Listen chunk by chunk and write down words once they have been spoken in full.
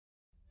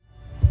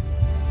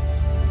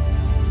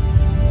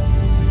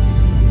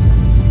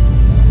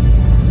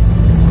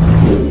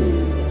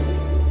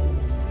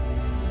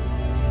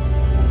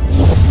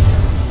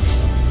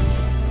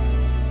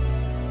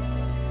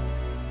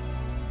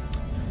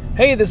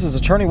Hey, this is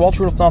attorney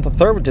Walter Rudolph Hnot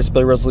III with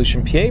Disability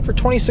Resolution PA for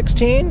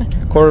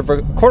 2016.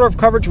 Quarter of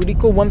coverage would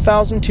equal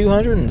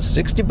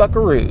 1,260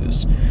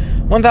 buckaroos.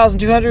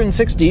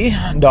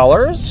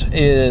 $1,260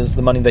 is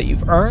the money that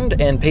you've earned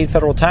and paid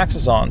federal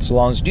taxes on. So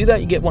long as you do that,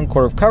 you get 1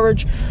 quarter of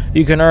coverage.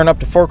 You can earn up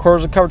to 4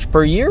 quarters of coverage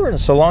per year, and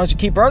so long as you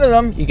keep earning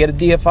them, you get a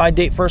DFI,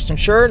 date first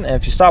insured. And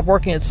if you stop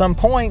working at some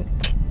point,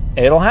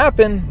 it'll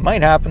happen.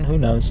 Might happen. Who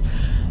knows?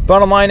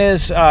 Bottom line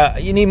is,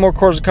 you need more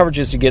quarters of coverage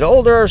as you get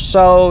older,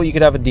 so you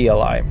could have a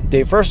DLI.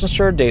 Date first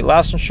insured, date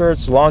last insured.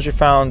 So long as you're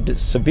found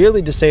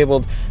severely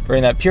disabled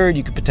during that period,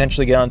 you could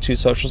potentially get onto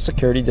Social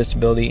Security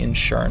disability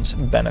insurance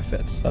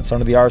benefits. That's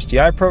under the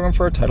RSDI program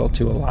for a Title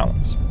II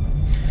allowance.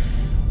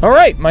 All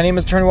right, my name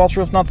is attorney Walter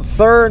Rudolph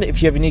Hnot III.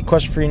 If you have a unique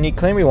question for your unique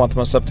claim or you want the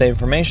most up-to-date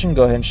information,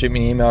 go ahead and shoot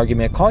me an email or give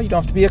me a call. You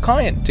don't have to be a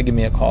client to give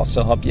me a call. I'll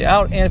still help you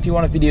out. And if you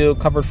want a video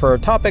covered for a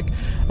topic,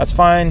 that's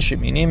fine. Shoot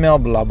me an email,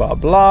 blah, blah,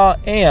 blah.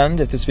 And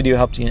if this video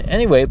helped you in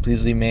any way,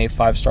 please leave me a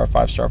 5-star,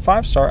 5-star,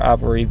 5-star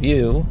Apple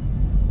review.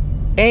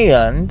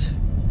 And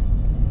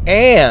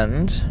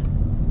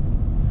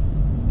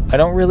I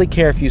don't really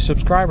care if you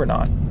subscribe or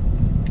not.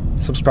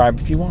 Subscribe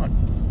if you want.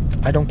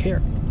 I don't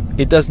care.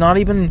 It does not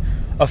even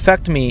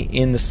affect me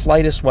in the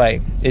slightest way.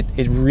 It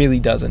really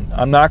doesn't.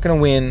 I'm not going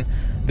to win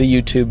the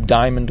YouTube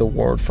Diamond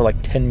Award for like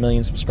 10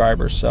 million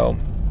subscribers, so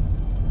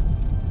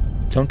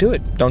don't do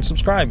it. Don't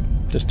subscribe.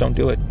 Just don't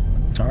do it.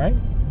 All right?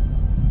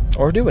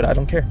 Or do it. I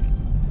don't care.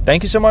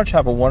 Thank you so much.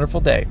 Have a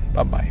wonderful day.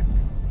 Bye-bye.